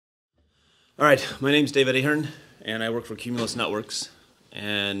All right, my name's David Ahern, and I work for Cumulus Networks,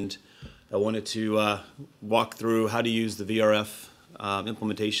 and I wanted to walk through how to use the VRF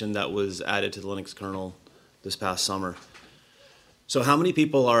implementation that was added to the Linux kernel this past summer. So how many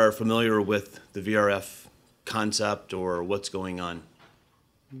people are familiar with the VRF concept or what's going on?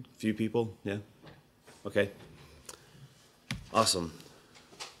 A few people? Yeah? Okay. Awesome.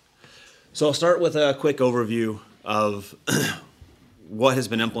 So I'll start with a quick overview of what has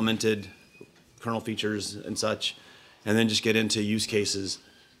been implemented, kernel features and such, and then just get into use cases.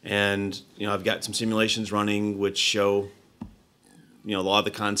 And I've got some simulations running which show a lot of the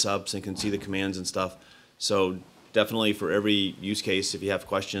concepts and can see the commands and stuff. So definitely for every use case, if you have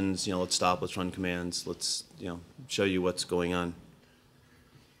questions, let's stop, let's run commands, let's show you what's going on.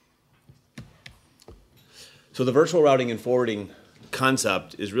 So the virtual routing and forwarding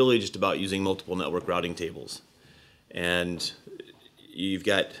concept is really just about using multiple network routing tables. And you've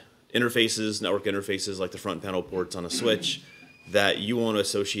got interfaces, network interfaces like the front panel ports on a switch that you want to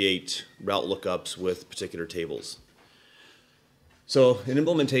associate route lookups with particular tables. So an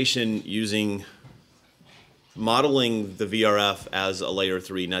implementation using modeling the VRF as a layer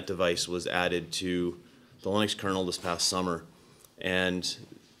 3 net device was added to the Linux kernel this past summer. And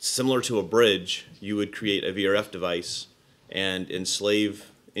similar to a bridge, you would create a VRF device and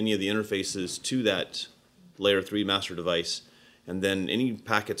enslave any of the interfaces to that layer 3 master device. And then any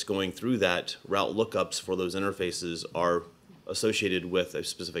packets going through that, route lookups for those interfaces are associated with a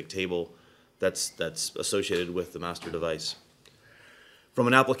specific table that's associated with the master device. From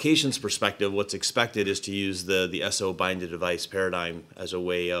an applications perspective, what's expected is to use the SO bind to device paradigm as a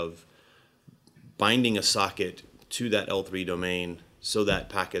way of binding a socket to that L3 domain so that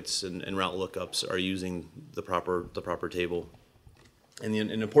packets and route lookups are using the proper table. And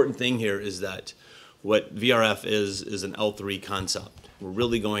an important thing here is that what VRF is an L3 concept. We're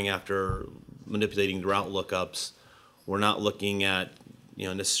really going after manipulating the route lookups. We're not looking at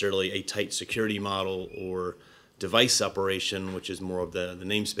necessarily a tight security model or device separation, which is more of the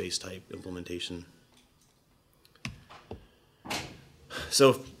namespace type implementation.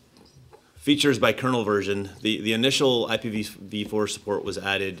 So features by kernel version. The initial IPv4 support was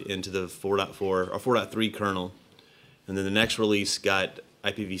added into the 4.4 or 4.3 kernel, and then the next release got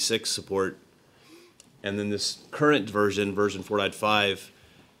IPv6 support, and then this current version 4.5,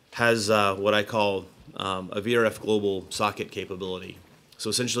 has what I call a VRF global socket capability.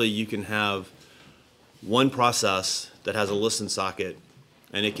 So essentially you can have one process that has a listen socket,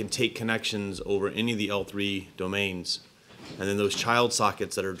 and it can take connections over any of the L3 domains. And then those child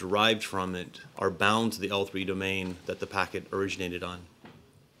sockets that are derived from it are bound to the L3 domain that the packet originated on.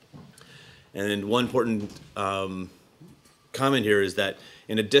 And one important comment here is that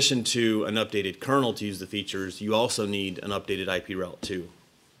in addition to an updated kernel to use the features, you also need an updated IP route too.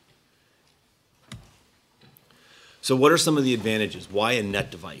 So what are some of the advantages? Why a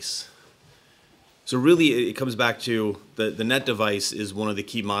net device? So really it comes back to the net device is one of the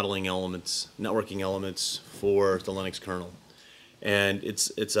key modeling elements, networking elements for the Linux kernel. And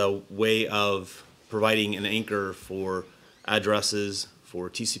it's a way of providing an anchor for addresses, for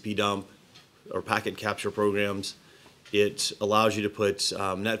TCP dump or packet capture programs. It allows you to put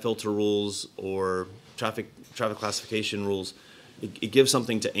net filter rules or traffic classification rules. It gives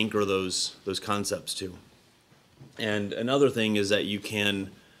something to anchor those concepts to. And another thing is that you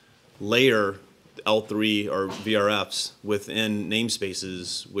can layer L3 or VRFs within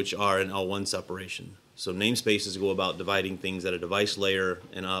namespaces which are an L1 separation. So namespaces go about dividing things at a device layer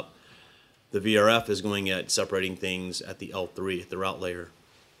and up. The VRF is going at separating things at the L3, at the route layer.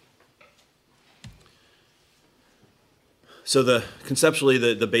 So conceptually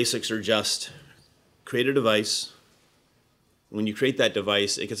the basics are just create a device. When you create that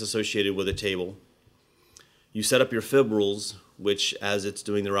device, it gets associated with a table. You set up your fib rules, which as it's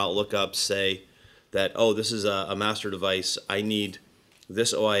doing the route lookups say that, oh, this is a master device. I need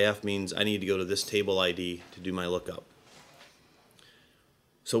this OIF means I need to go to this table ID to do my lookup.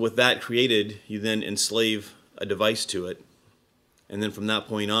 So with that created, you then enslave a device to it. And then from that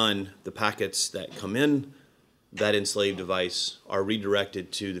point on, the packets that come in that enslaved device are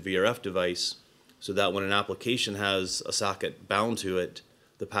redirected to the VRF device so that when an application has a socket bound to it,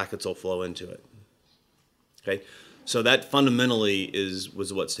 the packets will flow into it. Okay? So that fundamentally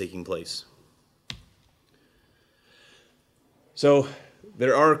was what's taking place. So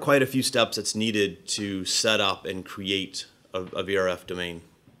there are quite a few steps that's needed to set up and create a VRF domain.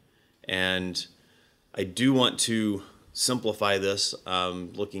 And I do want to simplify this,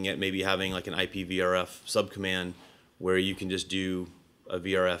 looking at maybe having like an IPVRF subcommand where you can just do a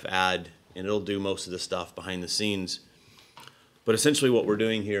VRF add and it'll do most of the stuff behind the scenes. But essentially what we're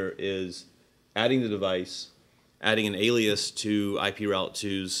doing here is adding the device, adding an alias to IP Route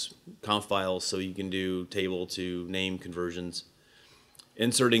 2's conf files so you can do table to name conversions,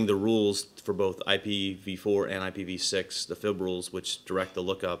 inserting the rules for both IPv4 and IPv6, the fib rules, which direct the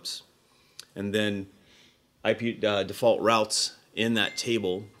lookups, and then IP default routes in that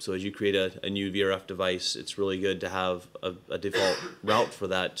table. So as you create a new VRF device, it's really good to have a default route for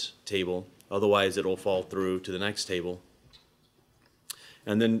that table. Otherwise, it will fall through to the next table.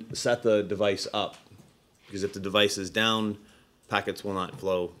 And then set the device up, because if the device is down, packets will not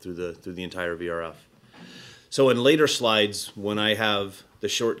flow through the entire VRF. So in later slides, when I have the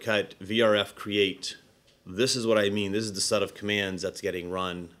shortcut VRF create, this is what I mean. This is the set of commands that's getting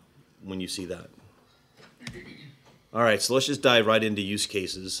run when you see that. All right, so let's just dive right into use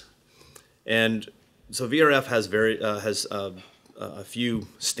cases. And so VRF has a few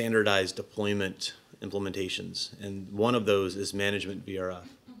standardized deployment implementations, and one of those is management VRF.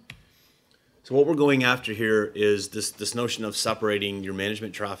 So what we're going after here is this notion of separating your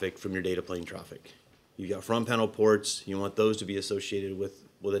management traffic from your data plane traffic. You've got front panel ports, you want those to be associated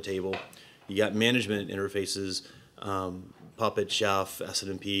with a table. You got management interfaces, Puppet, Chef,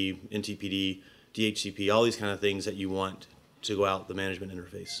 SNMP, NTPD, DHCP, all these kind of things that you want to go out the management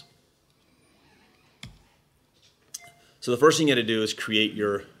interface. So the first thing you got to do is create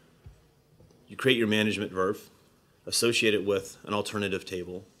your management VRF, associate it with an alternative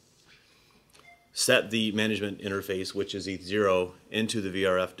table, set the management interface, which is ETH0, into the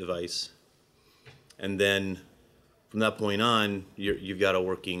VRF device, and then from that point on, you've got a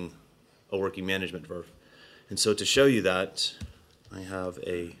working management VRF. And so to show you that, I have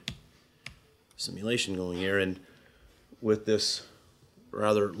a simulation going here, and with this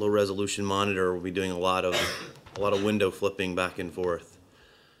rather low resolution monitor, we'll be doing a lot of window flipping back and forth.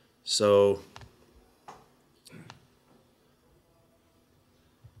 So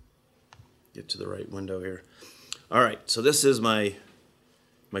get to the right window here. All right, so this is my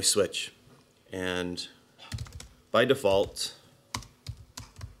switch, and by default,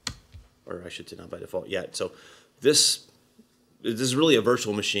 or I should say not by default yet. So this is really a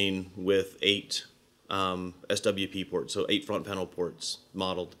virtual machine with 8 SWP ports, so 8 front panel ports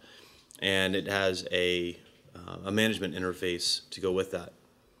modeled, and it has a management interface to go with that.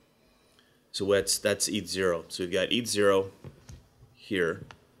 So that's ETH0. So we've got ETH0 here,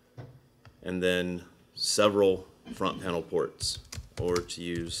 and then several front panel ports, or to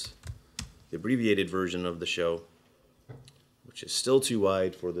use the abbreviated version of the show, which is still too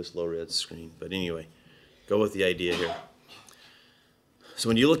wide for this low-res screen. But anyway, go with the idea here. So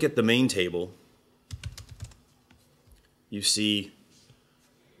when you look at the main table, you see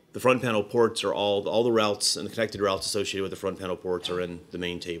the front panel ports are all the routes and the connected routes associated with the front panel ports are in the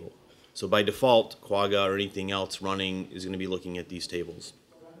main table. So by default, Quagga or anything else running is going to be looking at these tables.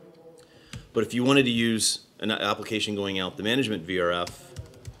 But if you wanted to use an application going out the management VRF,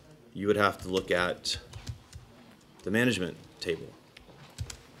 you would have to look at the management table.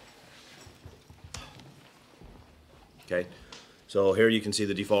 Okay, so here you can see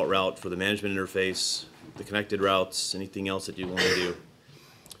the default route for the management interface, the connected routes, anything else that you want to do.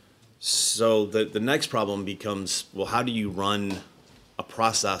 So the next problem becomes, well, how do you run a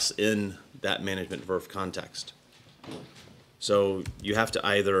process in that management VRF context? So you have to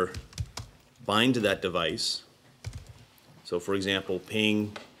either bind to that device. So for example,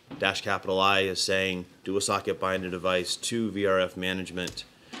 ping -I is saying do a socket bind a device to VRF management,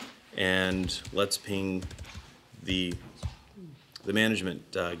 and let's ping the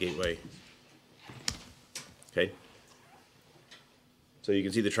management gateway. Okay. So you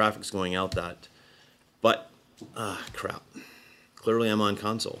can see the traffic's going out that, but crap. Clearly I'm on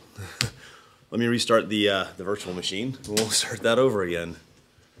console. Let me restart the virtual machine, and we'll start that over again,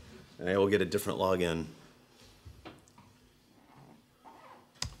 and I will get a different login.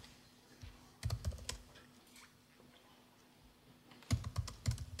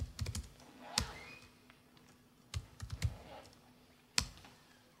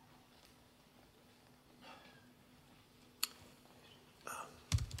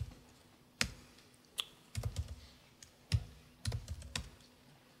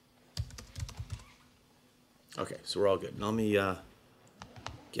 Okay, so we're all good. Now let me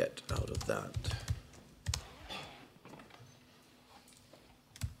get out of that.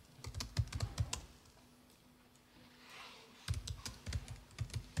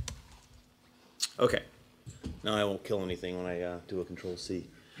 Okay, now I won't kill anything when I do a Control-C.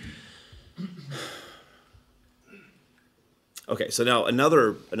 Okay, so now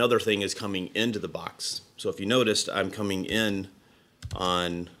another thing is coming into the box. So if you noticed, I'm coming in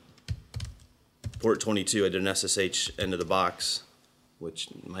on port 22. I did an SSH into the box, which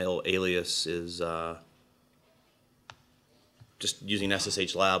my old alias is just using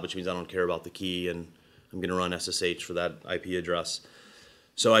SSH lab, which means I don't care about the key, and I'm going to run SSH for that IP address.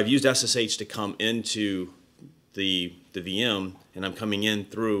 So I've used SSH to come into the VM, and I'm coming in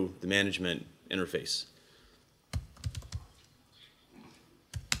through the management interface.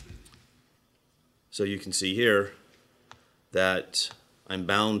 So you can see here that I'm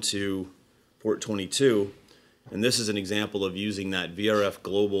bound to port 22, and this is an example of using that VRF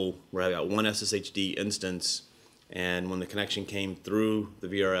global where I got one SSHD instance, and when the connection came through the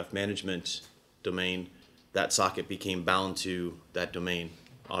VRF management domain, that socket became bound to that domain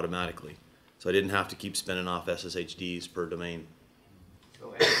automatically. So I didn't have to keep spinning off SSHDs per domain.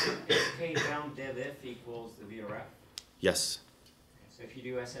 So SK bound dev if equals the VRF? Yes. So if you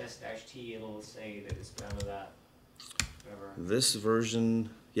do ss-t, it'll say that it's bound to that, whatever. This version,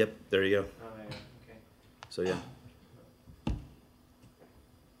 yep, there you go. Oh, yeah, okay. So yeah.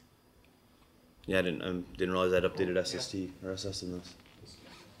 Yeah, I didn't realize I'd updated SST or SS in this.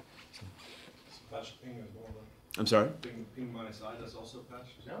 Patch ping as well. I'm sorry? Ping minus I, that's also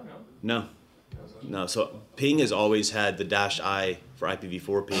patched? No. No, so ping has always had the -I for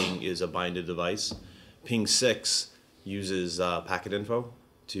IPv4 ping is a binded device. Ping 6 uses packet info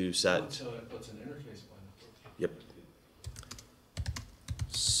to set. So it puts an interface binder. Yep.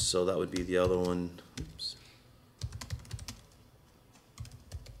 So that would be the other one. Oops.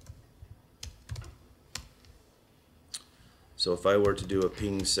 So if I were to do a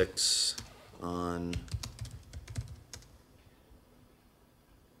ping 6 on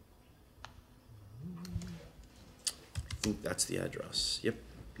I think that's the address. Yep.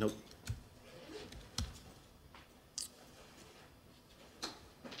 Nope.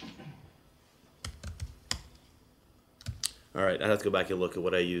 All right, I'd have to go back and look at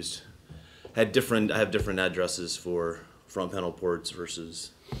what I used. I have different addresses for front panel ports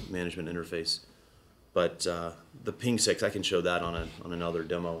versus management interface. But the ping 6, I can show that on another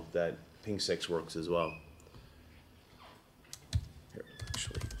demo that ping 6 works as well. Here,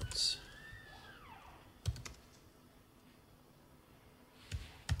 actually, let's.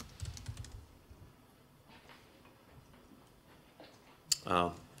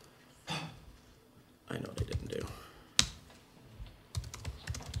 I know what I didn't do.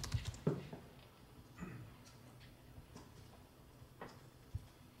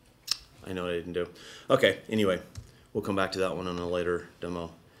 I know what I didn't do. Okay, anyway, we'll come back to that one in a later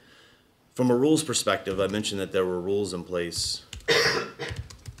demo. From a rules perspective, I mentioned that there were rules in place.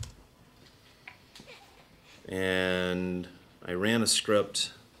 And I ran a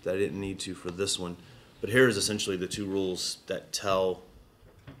script that I didn't need to for this one. But here is essentially the two rules that tell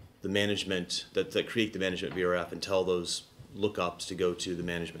the management, that create the management VRF and tell those lookups to go to the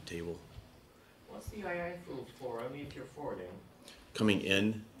management table. What's the IIF rule for? Only if you're forwarding. Coming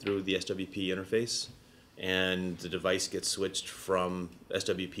in through the SWP interface, and the device gets switched from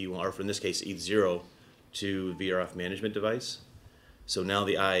SWP1, or in this case ETH0, to VRF management device. So now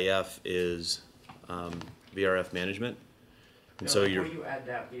the IIF is VRF management. And No, so before you're, you add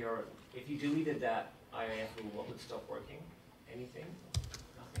that VRF, if you deleted that IIF rule, what would stop working? Anything?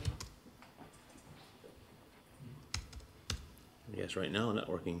 Nothing? yes, right now not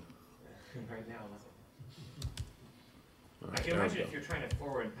working. Right now, nothing. All I right, can there we imagine go. if you're trying to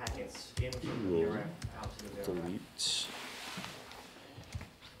forward packets in from the Rule. VRF out to the VRF. Delete.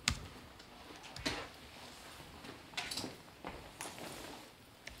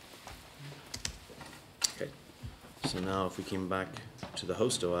 Okay, so now if we came back to the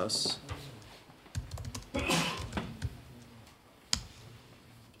host OS,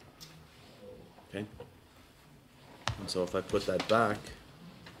 okay, and so if I put that back,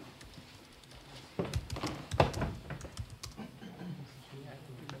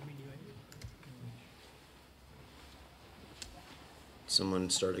 someone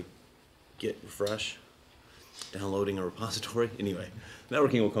started git refresh, downloading a repository. Anyway,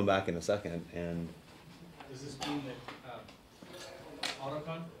 networking will come back in a second, and Does this mean that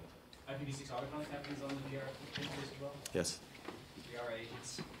autocon, IPv6 autocon happens on the VRF interface as well? yes, VRA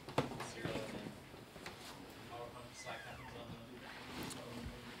hits 0 and then autocon Slack happens on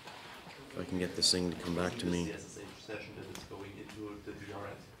if I can get this thing to come back to me. The SSH session that is going into the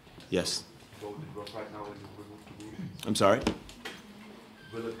VRF. Yes, Will it work right now when you remove the boot? I'm sorry?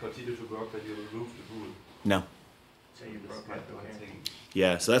 Will it continue to work when you remove the boot? No. So you That's broke my it, one okay. thing.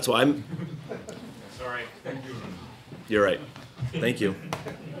 Yeah, so that's why I'm, Sorry. you're right. Thank you.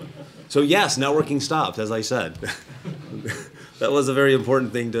 So yes, networking stopped, as I said. That was a very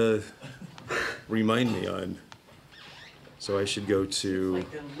important thing to remind me on. So I should go to,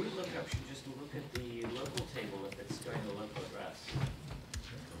 Like the root lookup should just look at the local table if it's going to local address.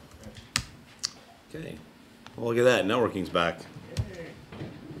 Okay. Well, look at that. Networking's back.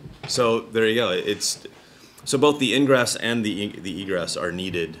 So there you go. So both the ingress and the egress are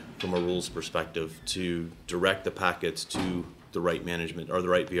needed from a rules perspective to direct the packets to the right management or the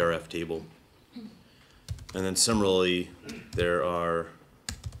right VRF table. And then similarly, there are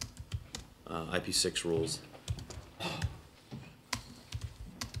IP6 rules.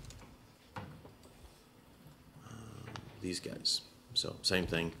 These guys. So same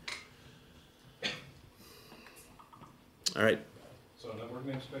thing. All right. So network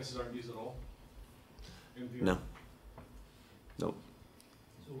namespaces aren't used at all? In VRF? No. Nope.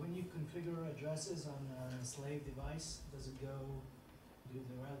 So when you configure addresses on a slave device, do the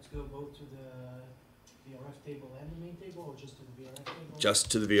routes go both to the VRF table and the main table, or just to the VRF table?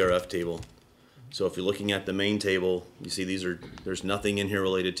 Just to the VRF table. So if you're looking at the main table, you see there's nothing in here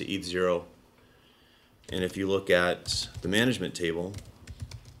related to ETH0. And if you look at the management table,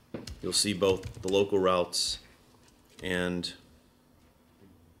 you'll see both the local routes and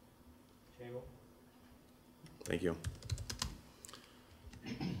Table. thank you.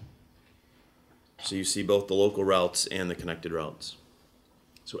 So you see both the local routes and the connected routes.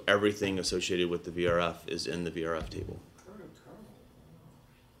 So everything associated with the VRF is in the VRF table.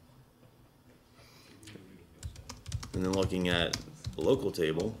 And then looking at the local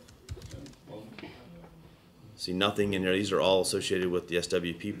table, see nothing in there. These are all associated with the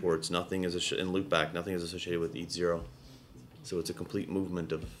SWP ports. Nothing is in loopback. Nothing is associated with ETH0. So it's a complete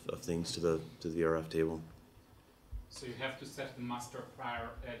movement of things to the VRF table. So you have to set the master prior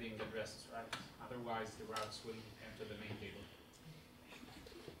adding addresses, right? Otherwise the routes will enter the main table.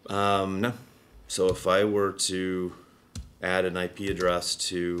 No. So if I were to add an IP address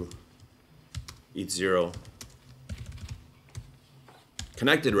to ETH0,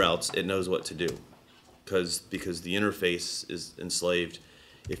 connected routes, it knows what to do because the interface is enslaved.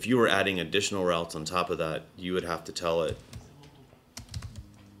 If you were adding additional routes on top of that, you would have to tell it.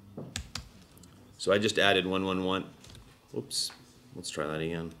 So I just added 111. Oops. Let's try that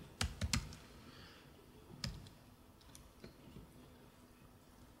again.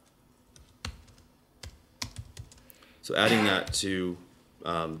 So adding that to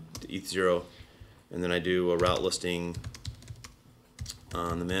ETH0, and then I do a route listing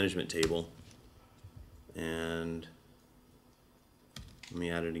on the management table, and let me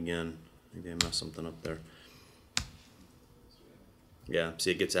add it again. Maybe I messed something up there. Yeah,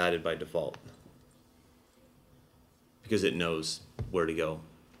 see, it gets added by default because it knows where to go.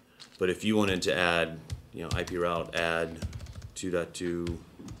 But if you wanted to add, IP route add 2.2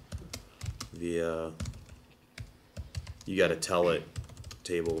 via, you got to tell it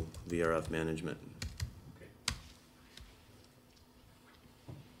table VRF management.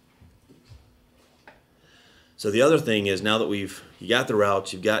 So the other thing is, now that you got the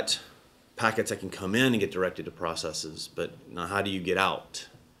routes, you've got packets that can come in and get directed to processes, but now how do you get out?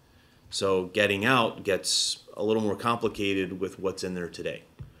 So getting out gets a little more complicated with what's in there today.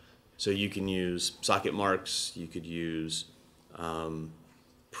 So you can use socket marks, you could use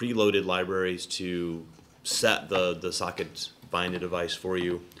preloaded libraries to set the socket bind a device for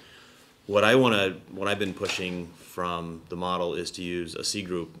you. What I've been pushing from the model is to use a C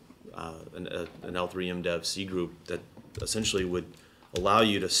group, an L3 MDev C group that essentially would allow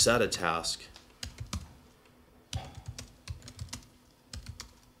you to set a task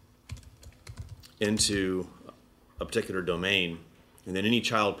into a particular domain, and then any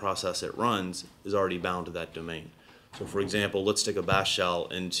child process it runs is already bound to that domain. So for example, let's stick a bash shell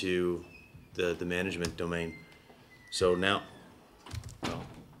into the management domain. So now, well,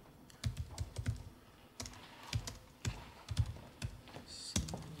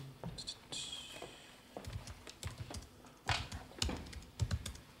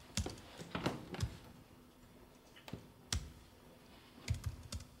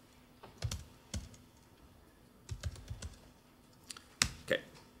 okay.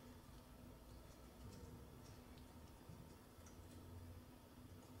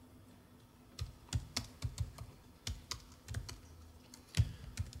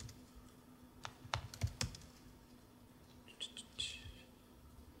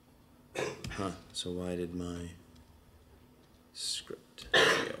 So why did my script there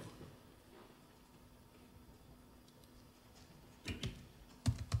we go.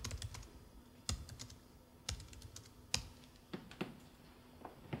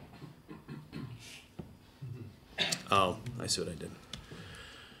 Oh, I see what I did.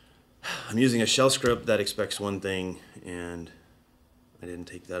 I'm using a shell script that expects one thing, and I didn't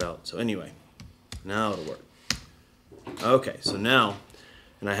take that out. So anyway, now it'll work. Okay, so now,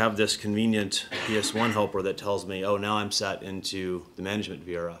 and I have this convenient PS1 helper that tells me, oh, now I'm set into the management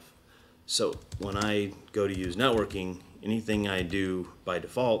VRF. So when I go to use networking, anything I do by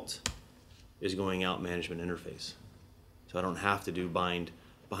default is going out management interface. So I don't have to do bind.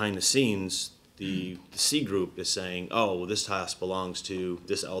 Behind the scenes, the C group is saying, oh, well, this task belongs to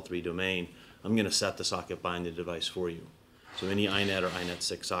this L3 domain. I'm going to set the socket binding device for you. So any INET or INET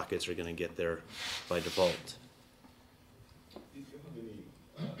 6 sockets are going to get there by default. If you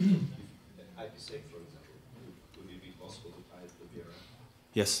have any IPsec, for example, would it be possible to tie it to VRF?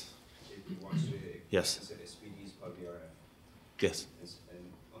 Yes. If it wants to Yes. set SPDs per VRF? Yes.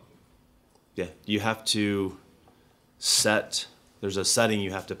 Okay. Yeah. You have to set, there's a setting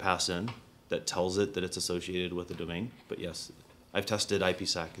you have to pass in that tells it that it's associated with a domain. But yes, I've tested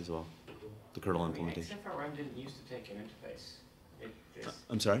IPsec as well, the kernel implementation. XFRM didn't used to take an interface.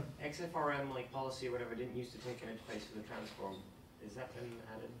 I'm sorry? XFRM, like policy or whatever, didn't used to take an interface for the transform. Is that been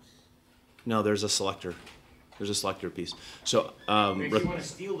added? No, there's a selector. There's a selector piece. So, If you want to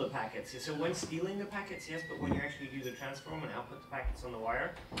steal the packets, so when stealing the packets, yes, but when you actually do the transform and output the packets on the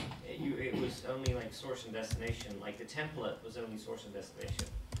wire, it was only like source and destination. Like the template was only source and destination.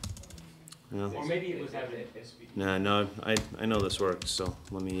 no, Or maybe it was added. no, I know this works. So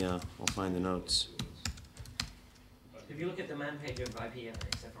let me, I'll find the notes. If you look at the man page of IP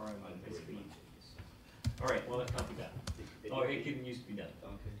XFRM, basically. All right, well, that can't be done. Oh, it couldn't used to be done.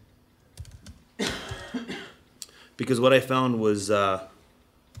 Okay. Because what I found was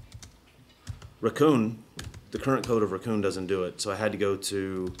Raccoon, the current code of Raccoon doesn't do it. So I had to go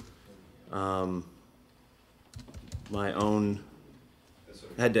to my own,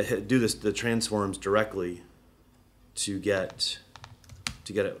 I had to do the transforms directly to get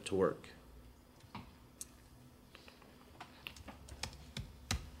it to work.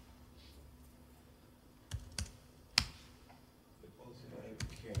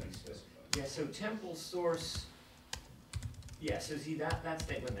 Yeah, so temple source, yeah, so see that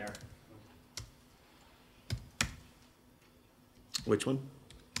statement there. Which one?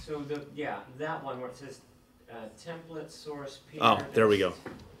 So that one where it says template source peer. Oh, there we go.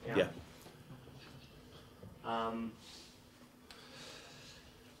 Yeah.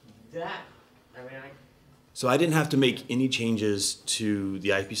 That, So I didn't have to make any changes to the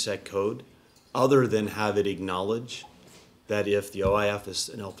IPsec code other than have it acknowledge that if the OIF is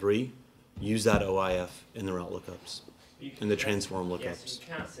an L3, use that OIF in the route lookups, in the transform lookups. Yes,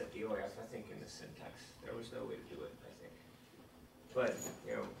 you can't set the OIF, I think, in the syntax. There was no way to do it, I think. But,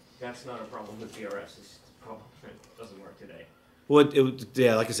 that's not a problem with VRFs. It's a problem that doesn't work today. Well,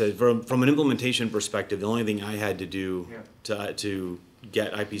 yeah, like I said, from an implementation perspective, the only thing I had to do to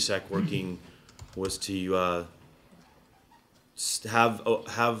get IPsec working was to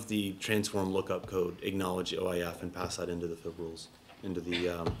have the transform lookup code acknowledge the OIF and pass that into the fib rules, into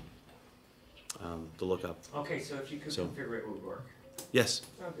the lookup. Okay, so if you could configure it, would work. Yes.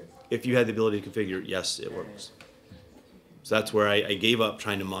 Okay. If you had the ability to configure it, yes, it works. So that's where I gave up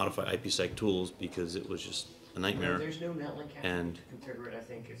trying to modify IPsec tools because it was just a nightmare. There's no netlink And- to configure it, I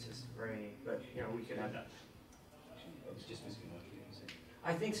think. It's just very, but, we could have that. It's just missing one.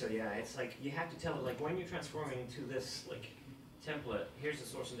 I think so, yeah. It's like you have to tell it, like when you're transforming into this like template, here's the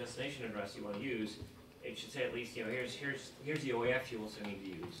source and destination address you want to use. It should say at least, here's the OAF you also need to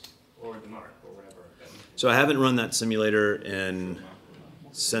use, or the mark, or whatever. So I haven't run that simulator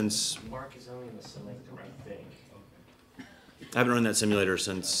since Mark is only in the selector, I think. I haven't run that simulator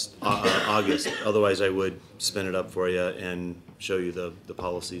since August. Otherwise, I would spin it up for you and show you the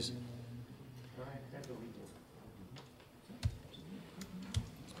policies. All right, that's what we do.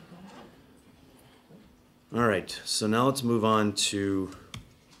 All right, so now let's move on to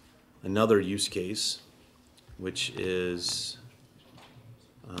another use case, which is,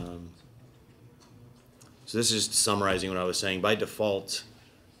 so this is just summarizing what I was saying. By default,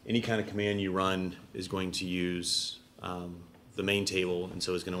 any kind of command you run is going to use the main table, and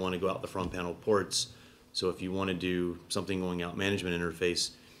so it's going to want to go out the front panel ports. So if you want to do something going out management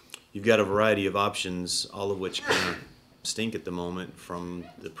interface, you've got a variety of options, all of which kind of stink at the moment, from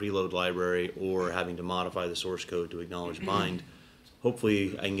the preload library or having to modify the source code to acknowledge bind.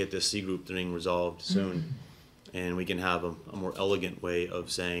 Hopefully I can get this C group thing resolved soon, and we can have a more elegant way of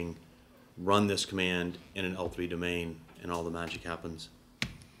saying run this command in an L3 domain and all the magic happens.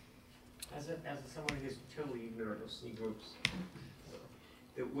 As someone who's totally ignorant of C groups,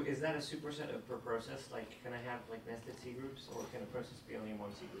 is that a superset of per process? Like, can I have like nested C groups, or can a process be only in one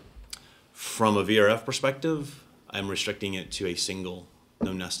C group? From a VRF perspective, I'm restricting it to a single,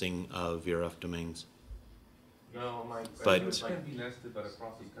 no nesting of VRF domains. No, my But- It can be nested, but a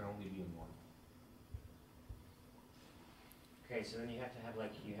process can only be in one. okay, so then you have to have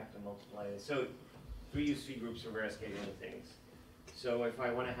you have to multiply it. So we use C groups for various scaling things. So if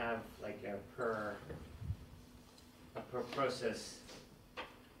I want to have like a per process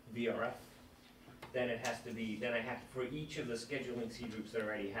VRF, then it has to be, then I have, for each of the scheduling C groups that I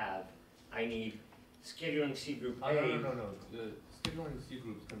already have, I need scheduling C group A. No. The scheduling C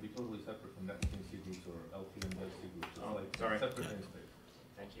groups can be totally separate from networking C groups or LP and Dev C groups. It's Oh, like sorry. separate namespace.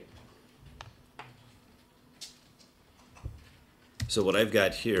 Thank you. So what I've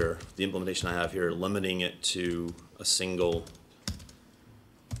got here, the implementation I have here, limiting it to a single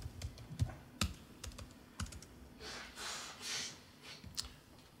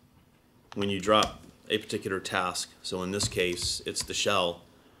when you drop a particular task, so in this case, it's the shell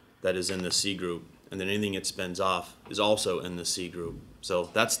that is in the C group, and then anything it spins off is also in the C group. So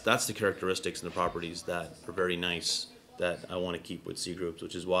that's the characteristics and the properties that are very nice that I want to keep with C groups,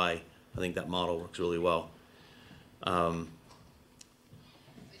 which is why I think that model works really well.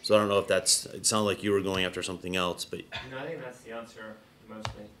 So I don't know if that's, it sounded like you were going after something else, but No, I think that's the answer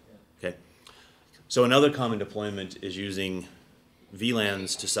mostly. Yeah. okay. So another common deployment is using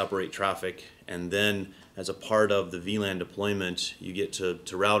VLANs to separate traffic, and then as a part of the VLAN deployment, you get to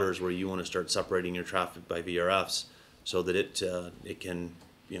routers where you want to start separating your traffic by VRFs so that it can,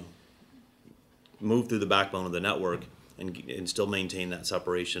 you know, move through the backbone of the network and still maintain that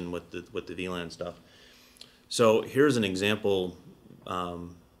separation with the VLAN stuff. So here's an example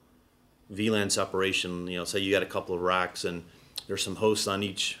VLAN separation. You know, say you got a couple of racks and there's some hosts on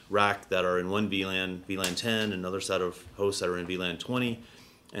each rack that are in one VLAN, VLAN 10, another set of hosts that are in VLAN 20,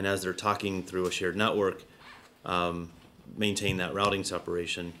 and as they're talking through a shared network, maintain that routing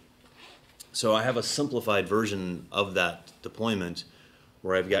separation. So I have a simplified version of that deployment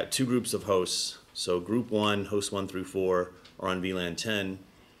where I've got two groups of hosts. So group 1, host 1 through 4 are on VLAN 10,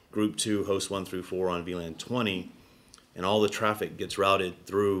 group 2, host 1 through 4 on VLAN 20, and all the traffic gets routed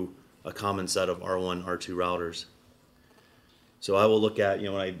through a common set of R1, R2 routers. So I will look at,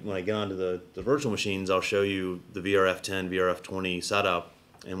 you know, when I get onto the virtual machines, I'll show you the VRF 10, VRF 20 setup,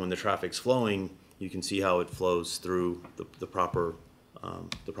 and when the traffic's flowing, you can see how it flows through the proper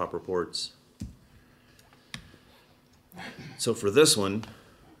ports. So for this one,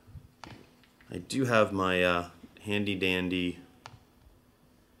 I do have my handy dandy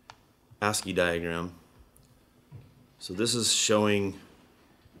ASCII diagram. So this is showing,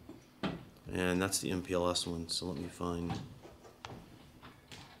 and that's the MPLS one, so let me find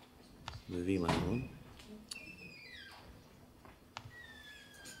the VLAN one.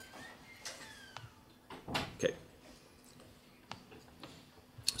 Okay.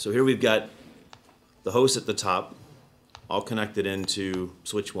 So here we've got the host at the top, all connected into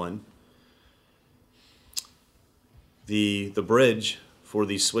switch 1. The bridge for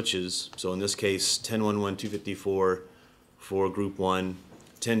these switches, so in this case 10.1.1.254 for group 1,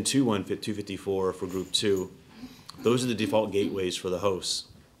 10.2.1.254 for group 2, those are the default gateways for the hosts.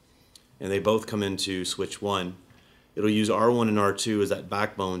 And they both come into switch 1. It'll use R1 and R2 as that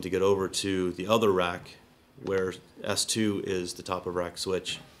backbone to get over to the other rack where S2 is the top of rack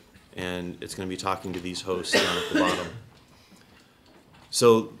switch, and it's going to be talking to these hosts down at the bottom.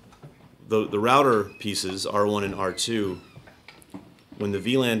 So the router pieces, R1 and R2, when the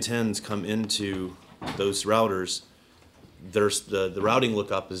VLAN 10s come into those routers, there's the routing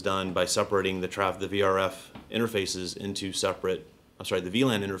lookup is done by separating the VRF interfaces into separate, the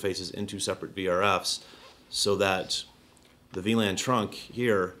VLAN interfaces into separate VRFs, so that the VLAN trunk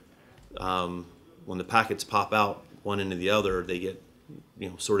here, when the packets pop out one into the other, they get, you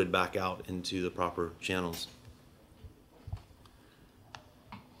know, sorted back out into the proper channels.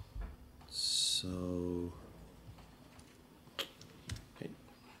 So, okay.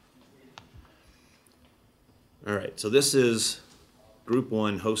 All right, so this is group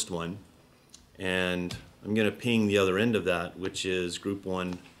 1, host 1, and I'm going to ping the other end of that, which is group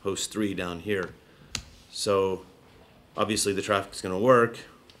 1, host 3 down here. So obviously the traffic is going to work,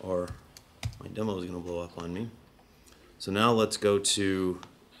 or my demo is going to blow up on me. So now let's go to,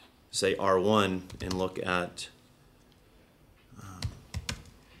 say, R1 and look at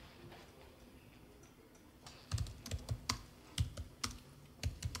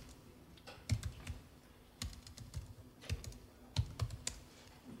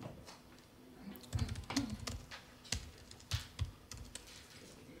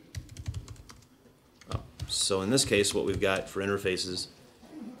so in this case, what we've got for interfaces,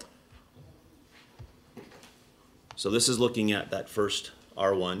 so this is looking at that first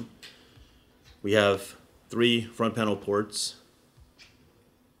R1. We have 3 front panel ports,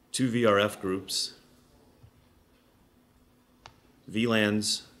 2 VRF groups,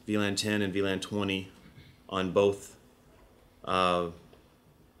 VLANs, VLAN 10 and VLAN 20 on both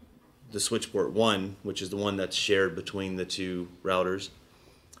the switch port 1, which is the one that's shared between the two routers.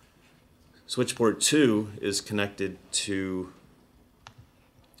 Switch port 2 is connected to,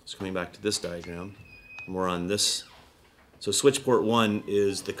 it's coming back to this diagram, and we're on this. So switch port 1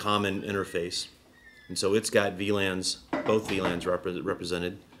 is the common interface, and so it's got VLANs, both VLANs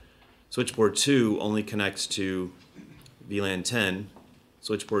represented. Switch port 2 only connects to VLAN 10.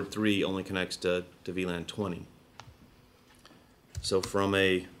 Switch port 3 only connects to VLAN 20. So from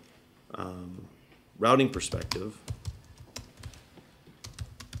a routing perspective,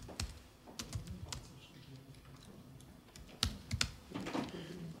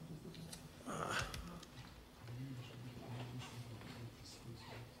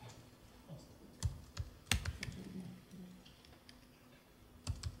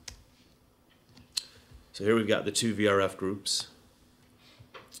 so here we've got the two VRF groups,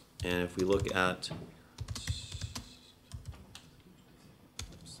 and if we look at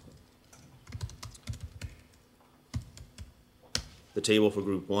the table for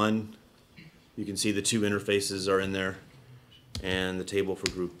group 1, you can see the two interfaces are in there, and the table for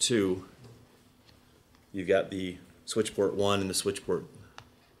group 2, you've got the switch port 1 and the switch port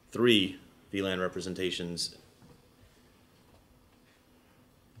 3 VLAN representations.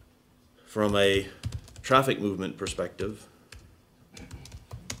 From a traffic movement perspective, if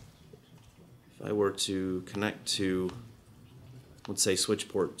I were to connect to, let's say, switch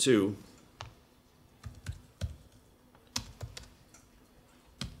port 2,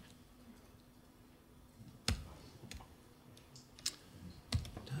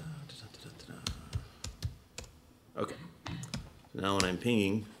 okay, now when I'm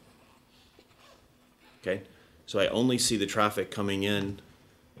pinging, okay, so I only see the traffic coming in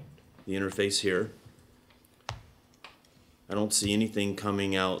the interface here. I don't see anything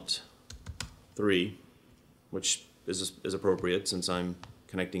coming out 3, which is appropriate since I'm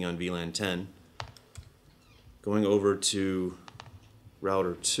connecting on VLAN 10. Going over to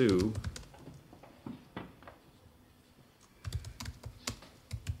router 2,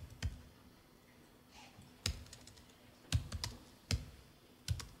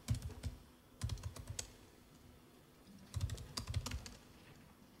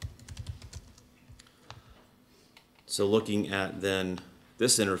 so looking at then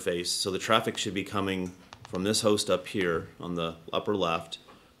this interface, so the traffic should be coming from this host up here on the upper left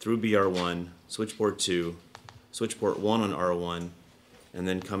through BR1, switch port 2, switch port 1 on R1, and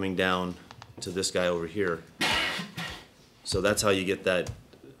then coming down to this guy over here. So that's how you get that,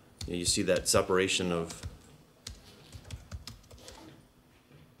 you see that separation of,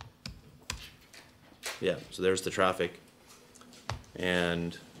 yeah, so there's the traffic.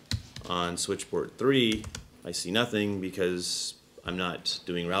 And on switch port 3, I see nothing because I'm not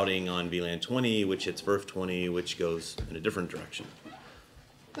doing routing on VLAN 20, which hits VRF 20, which goes in a different direction.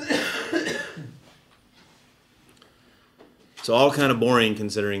 So all kind of boring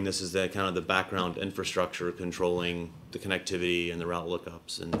considering this is the kind of the background infrastructure controlling the connectivity and the route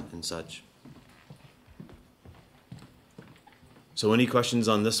lookups and such. So any questions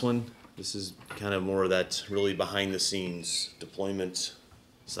on this one? This is kind of more of that really behind the scenes deployment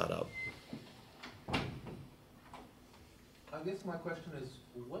setup. I guess my question is,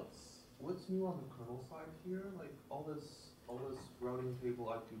 what's new on the kernel side here? Like all this routing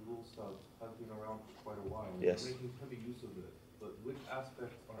table IP rule stuff has been around for quite a while. Yes. We're making heavy use of it, but which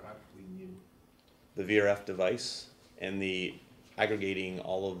aspects are actually new? The VRF device and the aggregating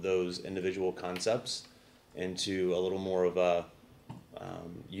all of those individual concepts into a little more of a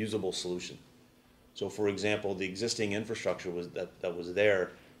usable solution. So for example, the existing infrastructure that was there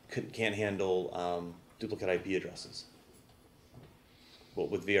can't handle duplicate IP addresses. But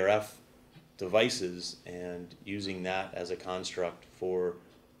with VRF devices and using that as a construct for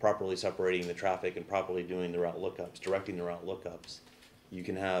properly separating the traffic and properly doing the route lookups, directing the route lookups, you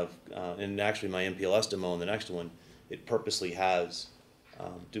can have, and actually my MPLS demo in the next one, it purposely has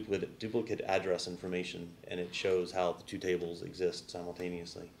duplicate address information, and it shows how the two tables exist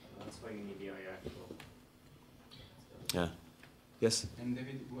simultaneously. That's why you need the OER tool. Yeah. Yes? And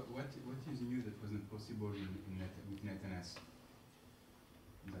David, what is new that wasn't possible with NetNS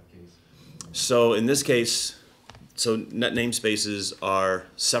in that case? So in this case, so net namespaces are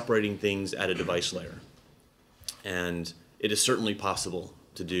separating things at a device layer. And it is certainly possible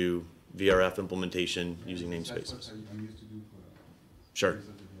to do VRF implementation using namespaces. That's what I'm used to do for Sure. use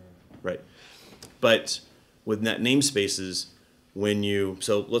of the VRF. Right. But with net namespaces, when you,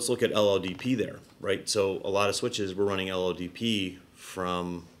 so let's look at LLDP there, right? So a lot of switches, we're running LLDP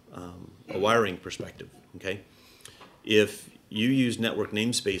from a wiring perspective, okay? If you use network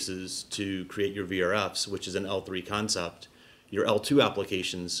namespaces to create your VRFs, which is an L3 concept, your L2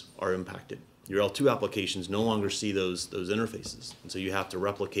 applications are impacted. Your L2 applications no longer see those interfaces, and so you have to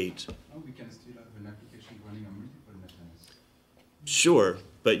replicate. Oh, we can still have an application running on multiple NetDevs. Sure,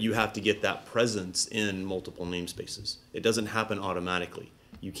 but you have to get that presence in multiple namespaces. It doesn't happen automatically.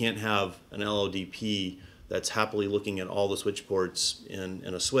 You can't have an LLDP that's happily looking at all the switch ports in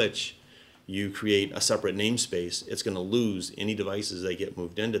a switch. You create a separate namespace, it's going to lose any devices that get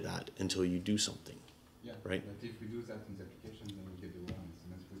moved into that until you do something. Yeah, right? But if we do that in the application, then we get the ones,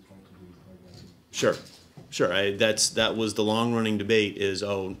 and that's what we try to do with regular. Sure, sure. That was the long-running debate is,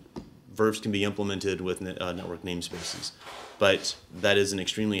 oh, verbs can be implemented with network namespaces. But that is an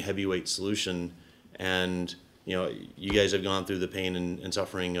extremely heavyweight solution, and you know, you guys have gone through the pain and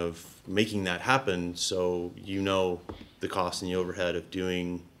suffering of making that happen, so you know the cost and the overhead of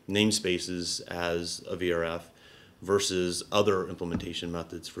doing namespaces as a VRF versus other implementation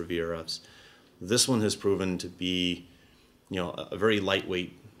methods for VRFs. This one has proven to be, you know, a very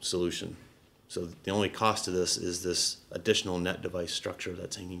lightweight solution. So the only cost to this is this additional net device structure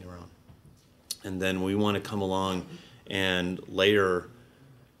that's hanging around. And then we want to come along and layer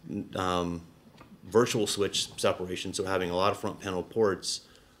virtual switch separation, so having a lot of front panel ports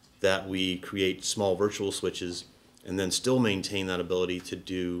that we create small virtual switches and then still maintain that ability to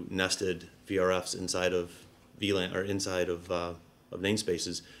do nested VRFs inside of VLAN or inside of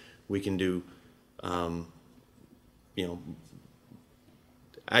namespaces. We can do you know,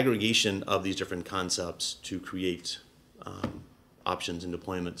 aggregation of these different concepts to create options and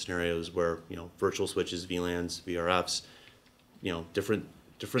deployment scenarios where, you know, virtual switches, VLANs, VRFs, you know, different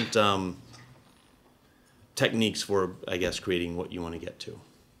techniques for, I guess, creating what you want to get to,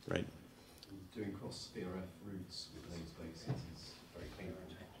 right? Doing cross VRF routes with namespaces is very clean.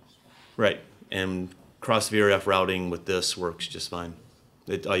 Right, and cross VRF routing with this works just fine.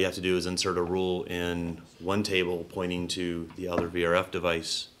 All you have to do is insert a rule in one table pointing to the other VRF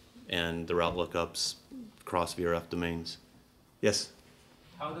device, and the route lookups cross VRF domains. Yes?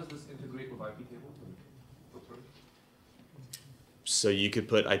 How does this integrate with IP tables? So you could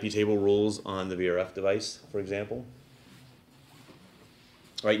put IP table rules on the VRF device, for example.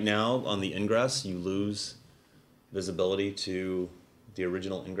 Right now, on the ingress, you lose visibility to the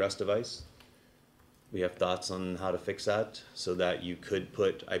original ingress device. We have thoughts on how to fix that so that you could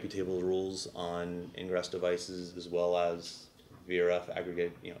put IP table rules on ingress devices as well as VRF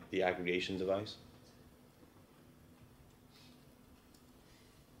aggregate, you know, the aggregation device.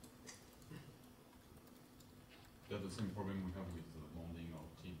 That's the same problem we have with mounting our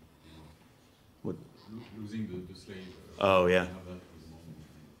team. What? Losing the slave. Oh, yeah. We have that with mounting.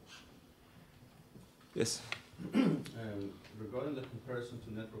 Yes. Regarding the comparison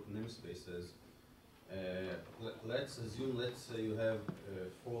to network namespaces, let's assume, let's say you have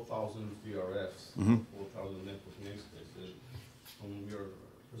 4,000 VRFs, 4,000 network namespaces. From your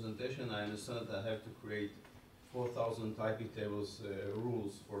presentation, I understand that I have to create 4,000 IP tables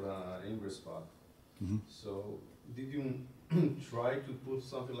rules for the ingress path. So did you try to put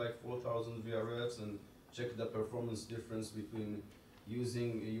something like 4,000 VRFs and check the performance difference between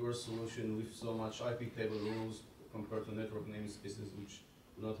using your solution with so much IP table rules compared to network namespaces, which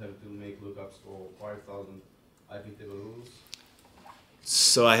do not have to make lookups for 5,000 IP table rules?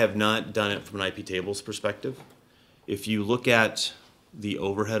 So I have not done it from an IP tables perspective. If you look at the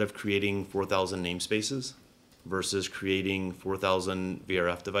overhead of creating 4,000 namespaces versus creating 4,000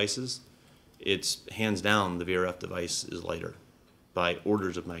 VRF devices, it's hands down the VRF device is lighter by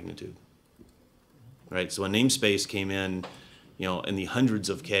orders of magnitude. Right? So a namespace came in, you know, in the hundreds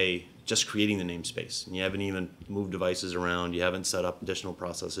of K just creating the namespace. And you haven't even moved devices around, you haven't set up additional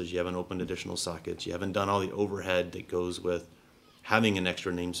processes, you haven't opened additional sockets, you haven't done all the overhead that goes with having an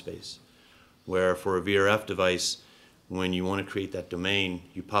extra namespace. Where for a VRF device, when you want to create that domain,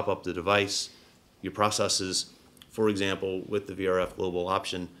 you pop up the device, your processes, for example, with the VRF global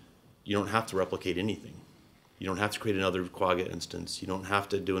option, you don't have to replicate anything. You don't have to create another Quagga instance. You don't have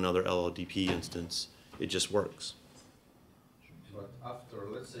to do another LLDP instance. It just works. But after,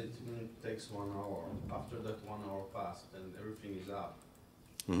 let's say it takes 1 hour, after that 1 hour passed and everything is up,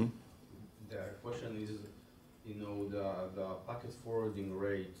 the question is, you know, the packet forwarding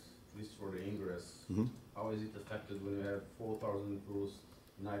rate, at least for the ingress, how is it affected when you have 4,000 rules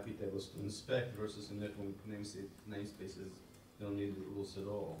in IP tables to inspect versus in network namespaces, you don't need the rules at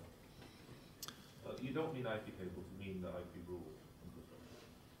all? You don't mean IP tables, you mean the IP rule.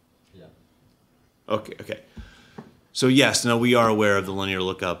 Yeah. Okay, okay. So yes, no, we are aware of the linear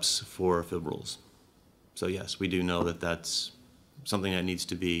lookups for fib rules. So yes, we do know that that's something that needs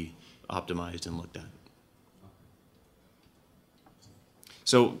to be optimized and looked at.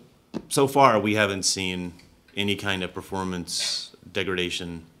 So far we haven't seen any kind of performance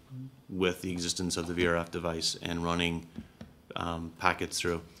degradation with the existence of the VRF device and running packets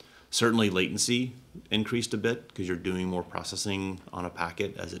through. Certainly latency increased a bit because you're doing more processing on a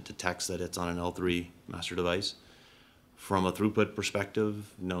packet as it detects that it's on an L3 master device. From a throughput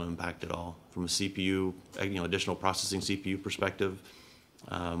perspective, no impact at all. From a CPU, additional processing CPU perspective,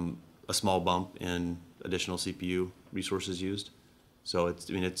 a small bump in additional CPU resources used. So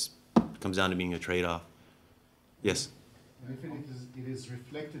it comes down to being a trade-off. Yes? And if it is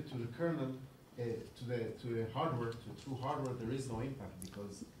reflected to the kernel, to the hardware, through hardware, there is no impact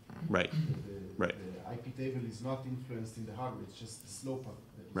because right. The IP table is not influenced in the hardware. It's just the slope of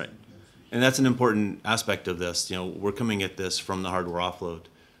it. Right. And that's an important aspect of this. We're coming at this from the hardware offload,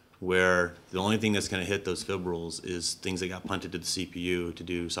 where the only thing that's going to hit those fibrils is things that got punted to the CPU to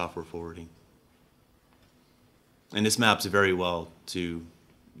do software forwarding. And this maps very well to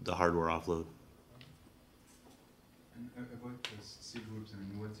the hardware offload. And about the C groups,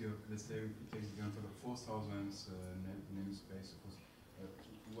 what's your, let's say, if we take the example of 4,000 namespace,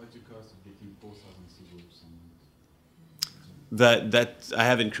 what's the cost of getting 4,000 C groups? That I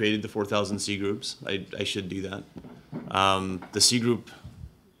haven't created the 4,000 C groups. I should do that. The C group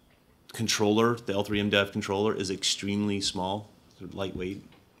controller, the L3MDev controller, is extremely small, lightweight.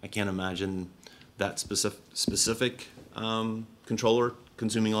 I can't imagine that specific controller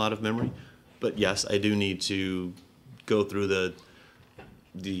consuming a lot of memory. But yes, I do need to go through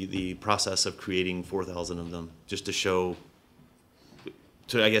the process of creating 4,000 of them just to show,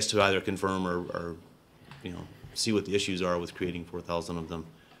 I guess to either confirm or see what the issues are with creating 4,000 of them.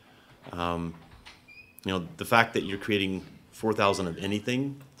 The fact that you're creating 4,000 of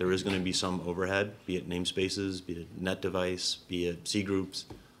anything, there is going to be some overhead, be it namespaces, be it net device, be it C groups.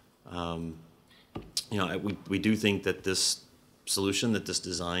 We do think that this solution, that this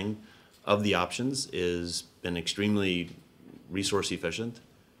design of the options is been extremely resource efficient.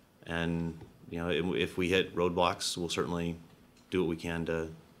 And if we hit roadblocks, we'll certainly do what we can to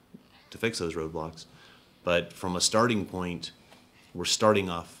fix those roadblocks. But from a starting point, we're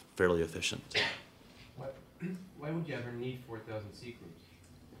starting off fairly efficient. Why would you ever need 4,000 C groups?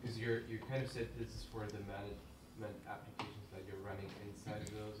 Because you kind of said this is for the management applications that you're running inside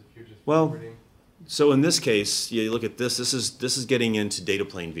of those. If you're just forwarding. So in this case, you look at this. This is getting into data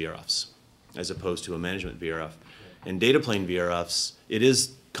plane VRFs as opposed to a management VRF. In data plane VRFs, it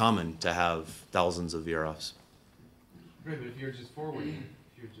is common to have thousands of VRFs. Right, but if you're just forwarding,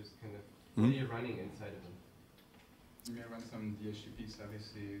 if you're just kind of, what are you running inside of them? You may run some DHCP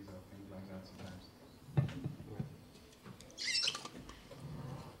services or things like that sometimes.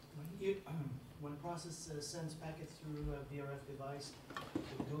 When a process sends packets through a VRF device,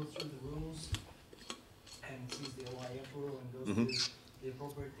 it goes through the rules and sees the OIF rule and goes to the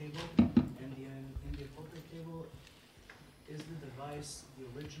appropriate table. And in the appropriate table, is the device the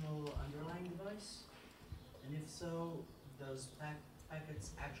original underlying device? And if so, does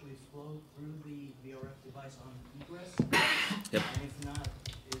packets actually flow through the VRF device on egress? Yep. And if not,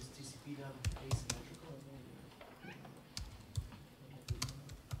 is TCP asymmetrical?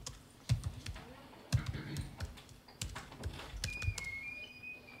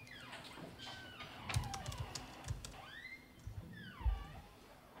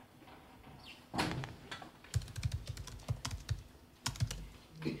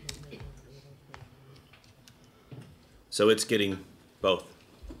 So it's getting both.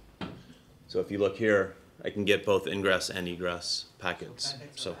 So if you look here, I can get both ingress and egress packets.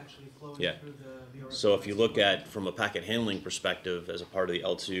 So yeah. So if you look at from a packet handling perspective, as a part of the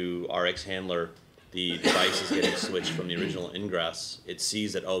L2 RX handler, the device is getting switched from the original ingress. It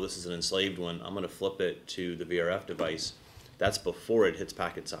sees that, oh, this is an enslaved one. I'm going to flip it to the VRF device. That's before it hits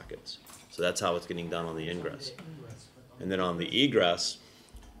packet sockets. So that's how it's getting done on the ingress. And then on the egress,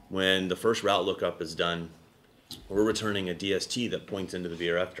 when the first route lookup is done, we're returning a DST that points into the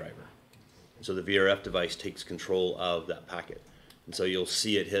VRF driver. So the VRF device takes control of that packet. And so you'll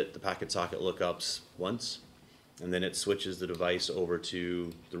see it hit the packet socket lookups once, and then it switches the device over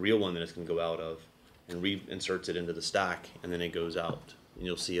to the real one that it's going to go out of and reinserts it into the stack, and then it goes out. And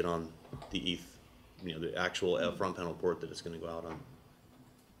you'll see it on the ETH, the actual front panel port that it's going to go out on.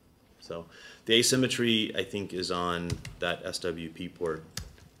 So the asymmetry, I think, is on that SWP port.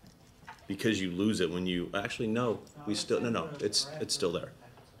 Because you lose it when you it's still there,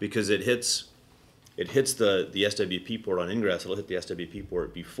 because it hits the SWP port on ingress. It'll hit the SWP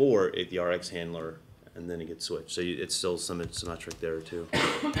port before the RX handler, and then it gets switched. So it's still symmetric there too.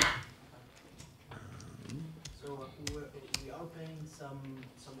 So we are paying some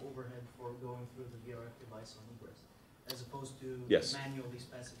overhead for going through the VRF device on egress, as opposed to manually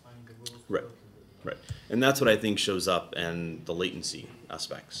specifying the rules. Right. Right, and that's what I think shows up in the latency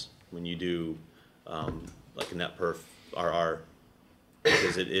aspects when you do like a netperf RR,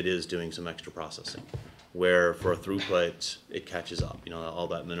 because it is doing some extra processing. Where for a throughput, it catches up. You know, all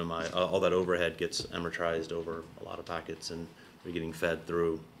that overhead gets amortized over a lot of packets, and we're getting fed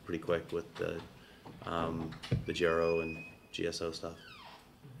through pretty quick with the GRO and GSO stuff.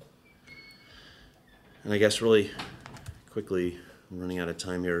 And I guess really quickly, I'm running out of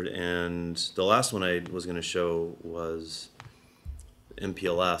time here, and the last one I was going to show was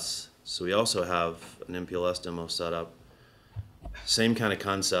MPLS. So we also have an MPLS demo set up. Same kind of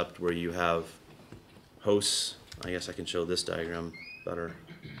concept where you have hosts. I guess I can show this diagram better.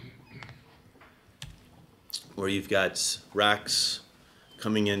 Where you've got racks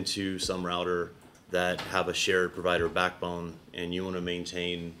coming into some router that have a shared provider backbone, and you want to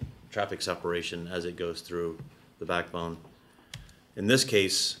maintain traffic separation as it goes through the backbone. In this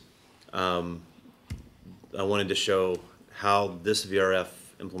case, I wanted to show how this VRF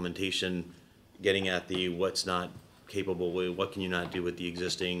implementation, getting at the what's not capable with, what can you not do with the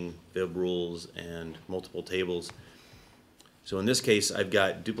existing VIB rules and multiple tables. So in this case, I've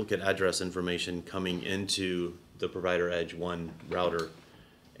got duplicate address information coming into the provider edge 1 router.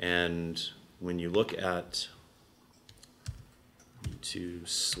 And when you look at, need to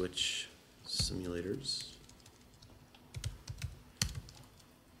switch simulators.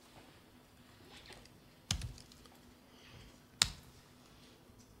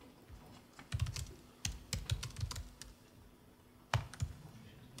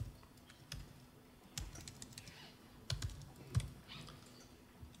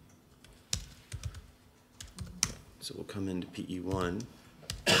 So we'll come into PE1.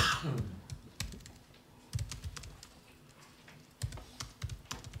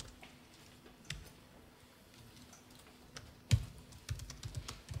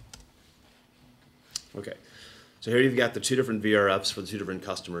 Okay, so here you've got the 2 different VRFs for the 2 different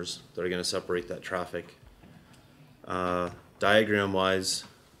customers that are going to separate that traffic. Diagram-wise,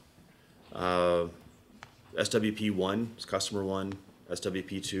 SWP1 is customer 1,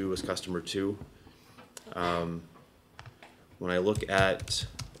 SWP2 is customer 2. When I look at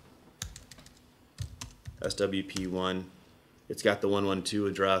SWP1, it's got the 112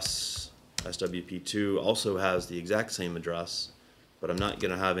 address. SWP2 also has the exact same address, but I'm not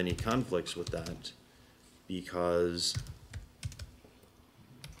going to have any conflicts with that because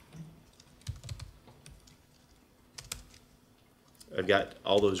I've got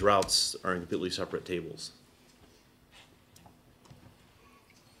all those routes are in completely separate tables.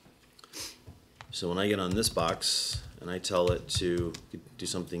 So when I get on this box and I tell it to do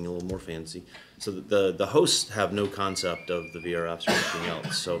something a little more fancy, so the hosts have no concept of the VRFs or anything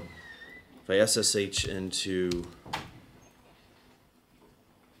else. So if I SSH into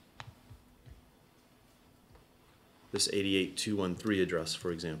this 88213 address,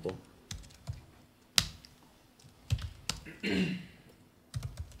 for example, see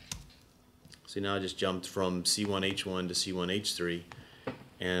now I just jumped from C1H1 to C1H3,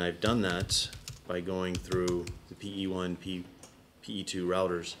 and I've done that by going through the PE1, PE2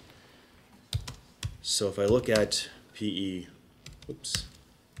 routers. So if I look at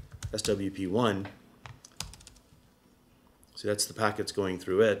SWP1, see that's the packets going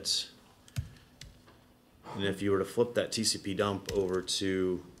through it. And if you were to flip that TCP dump over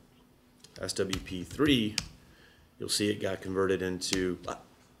to SWP3, you'll see it got converted into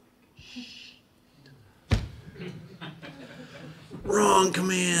wrong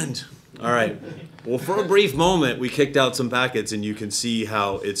command. All right. Well, for a brief moment, we kicked out some packets, and you can see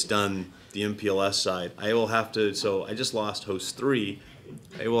how it's done the MPLS side. I will have to, so I just lost host 3.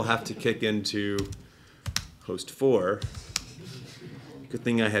 I will have to kick into host 4. Good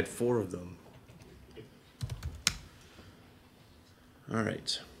thing I had 4 of them. All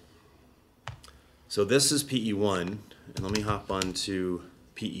right. So this is PE1, and let me hop on to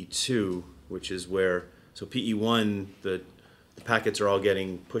PE2, which is where, so PE1, the packets are all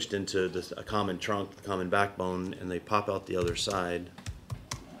getting pushed into a common trunk, the common backbone, and they pop out the other side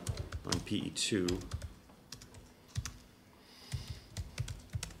on PE2.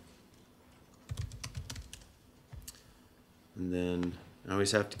 And then I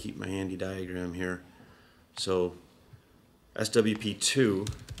always have to keep my handy diagram here. So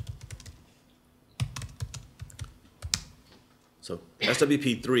SWP2, so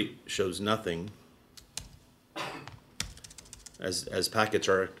SWP3 shows nothing. As packets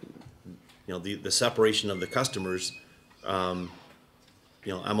are, you know, the separation of the customers, you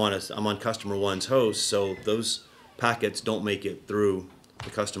know, I'm on customer 1's host, so those packets don't make it through the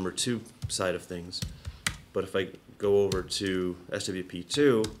customer 2 side of things. But if I go over to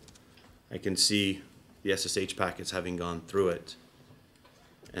SWP2, I can see the SSH packets having gone through it.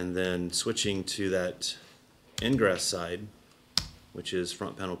 And then switching to that ingress side, which is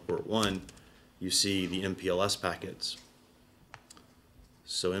front panel port 1, you see the MPLS packets.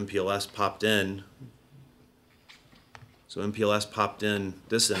 So MPLS popped in. So MPLS popped in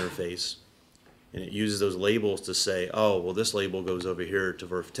this interface, and it uses those labels to say, oh, well, this label goes over here to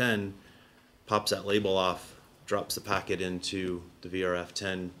VRF10, pops that label off, drops the packet into the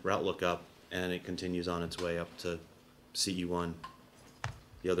VRF10 route lookup, and it continues on its way up to CE1,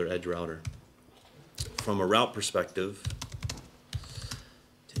 the other edge router. From a route perspective,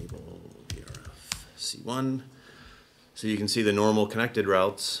 table VRF C1, so you can see the normal connected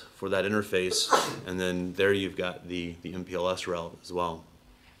routes for that interface, and then there you've got the MPLS route as well.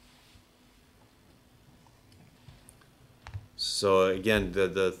 So again,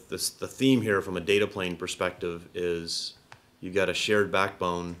 the theme here from a data plane perspective is you've got a shared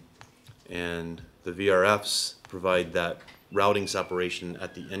backbone, and the VRFs provide that routing separation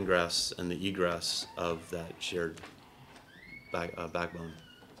at the ingress and the egress of that shared backbone. Can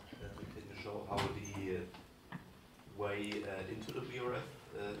you show how the way into the VRF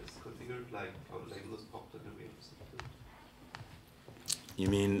is configured, like how the label is popped in the VRF system? You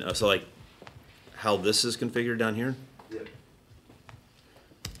mean, so like how this is configured down here? Yep.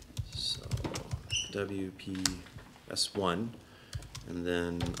 So WPS1, and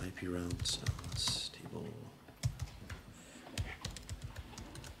then IP routes, table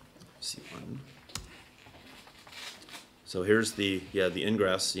C1. So here's the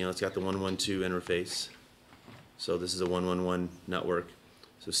ingress, it's got the 112 interface. So this is a 111 network.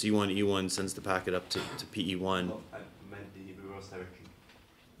 So C1, E1 sends the packet up to PE1. No, I meant the reverse direction.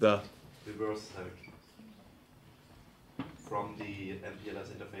 The Reverse direction. From the MPLS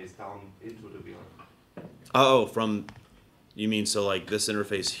interface down into the VRF. Oh, you mean so like this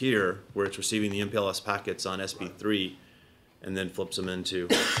interface here, where it's receiving the MPLS packets on SP3 and then flips them into,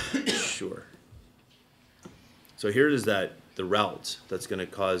 sure. So here is the route that's going to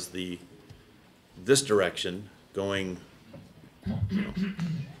cause this direction going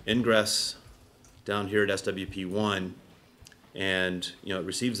ingress down here at SWP1, and it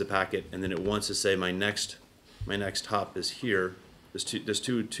receives the packet, and then it wants to say my next hop is here. This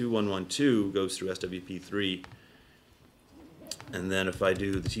 2112 goes through SWP3, and then if I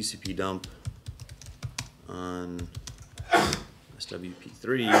do the TCP dump on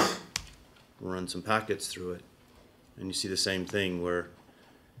SWP3, we'll run some packets through it, and you see the same thing where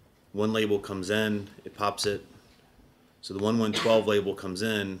one label comes in, it pops it. So the 1112 label comes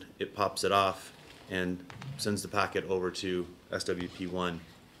in, it pops it off, and sends the packet over to SWP1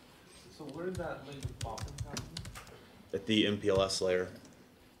 So where did that label popping happen? at the MPLS layer.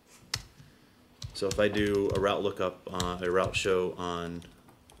 So if I do a route lookup, a route show on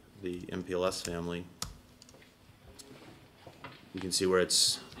the MPLS family, you can see where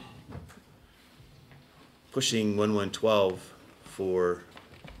it's pushing 1112 for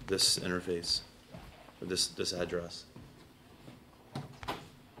this interface, or this address.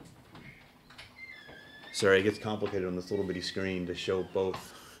 Sorry, it gets complicated on this little bitty screen to show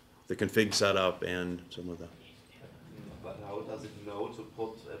both the config setup and some of the. But how does it know to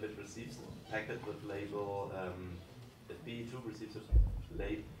put, if it receives a packet with label, if PE2 receives a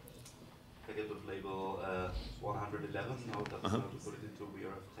packet with label 111, how does it know to put it into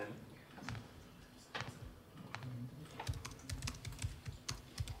VRF10?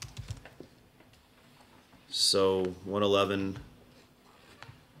 So 111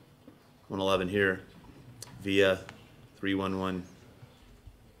 here via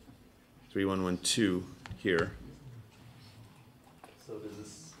 3112 here. So this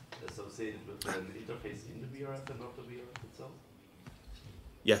is associated with an interface in the VRF and not the VRF itself?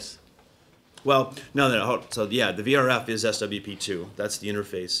 Yes. Well, no. So yeah, the VRF is SWP2. That's the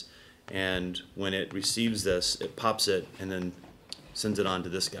interface. And when it receives this, it pops it and then sends it on to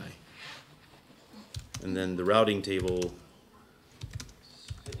this guy. And then the routing table.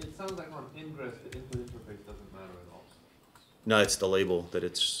 It sounds like on ingress, the input interface doesn't matter at all. No, it's the label that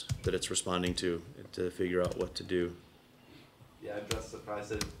it's responding to figure out what to do. Yeah, I'm just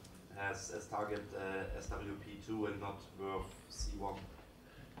surprised it has as target SWP2 and not VRF C1.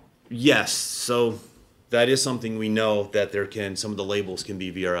 Yes, so that is something we know that some of the labels can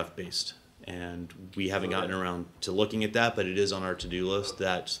be VRF based, and we haven't gotten around to looking at that, but it is on our to-do list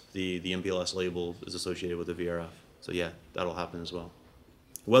that the MPLS label is associated with the VRF. So yeah, that'll happen as well.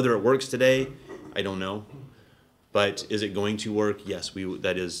 Whether it works today, I don't know, but is it going to work? Yes,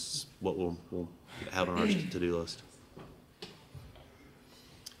 that is what we'll have on our to-do list.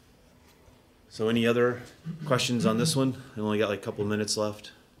 So any other questions on this one? I only got like a couple of minutes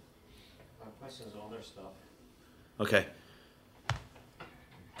left. Okay.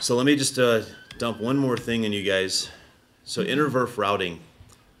 So let me just dump one more thing on you guys. So inter-VRF routing.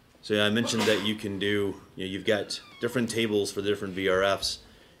 So yeah, I mentioned that you can do, you've got different tables for the different VRFs,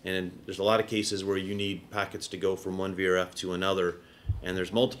 and there's a lot of cases where you need packets to go from one VRF to another, and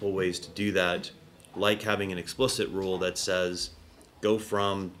there's multiple ways to do that, like having an explicit rule that says, go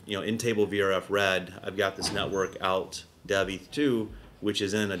from, in table VRF red, I've got this network out dev eth2, which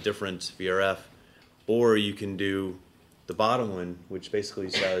is in a different VRF, or you can do the bottom one, which basically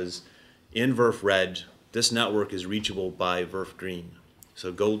says, in VRF red, this network is reachable by VRF green.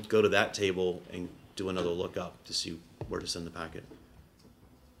 So go to that table and do another lookup to see where to send the packet.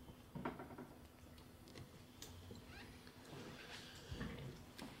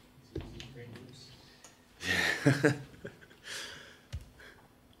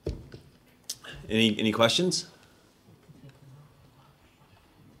 Any questions?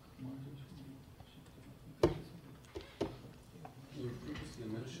 You previously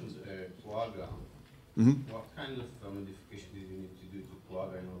mentioned Quagga. Mm-hmm. What kind of modification did you need to do to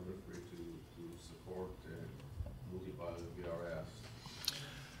Quagga in order for it to support multiple VRFs?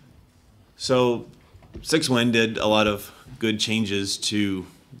 So 6Win did a lot of good changes to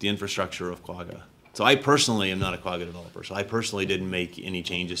the infrastructure of Quagga. So I personally am not a Quagga developer, so I personally didn't make any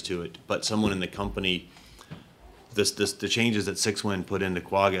changes to it, but someone in the company, the changes that 6Win put into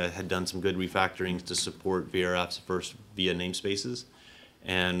Quagga had done some good refactorings to support VRFs first via namespaces.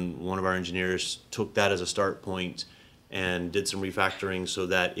 And one of our engineers took that as a start point and did some refactoring so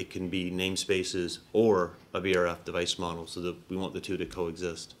that it can be namespaces or a VRF device model, so that we want the two to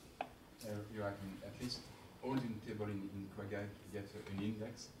coexist. You have at least all the table in Quagga get an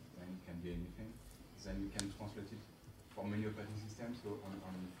index, then it can be anything. Then you can translate it for many operating systems. So on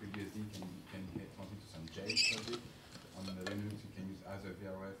FreeBSD you can translate to some JS logic. On Linux you can use either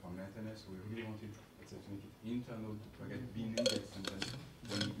VRF or NetDev. So we really wanted to make it internal to Quagga, being indexed, and then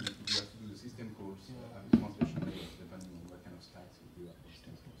when you have to do the system calls, have a translation layer depending on what kind of stacks you have.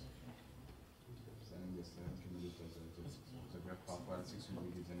 Then yes, you can use the graph part while 6Win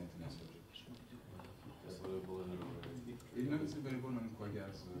we did the NetDev logic. It's available in It's available on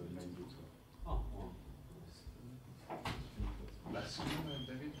Quagga's main book.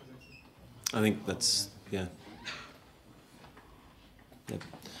 David, I think that's, yeah. Yep.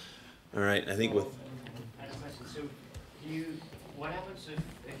 All right, I think with... I have a question. So what happens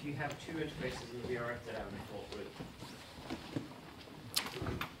if you have two interfaces in the VRF that have a default route?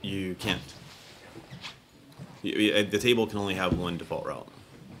 You can't. The table can only have one default route.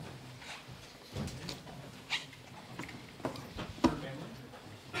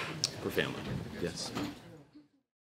 Per family, yes.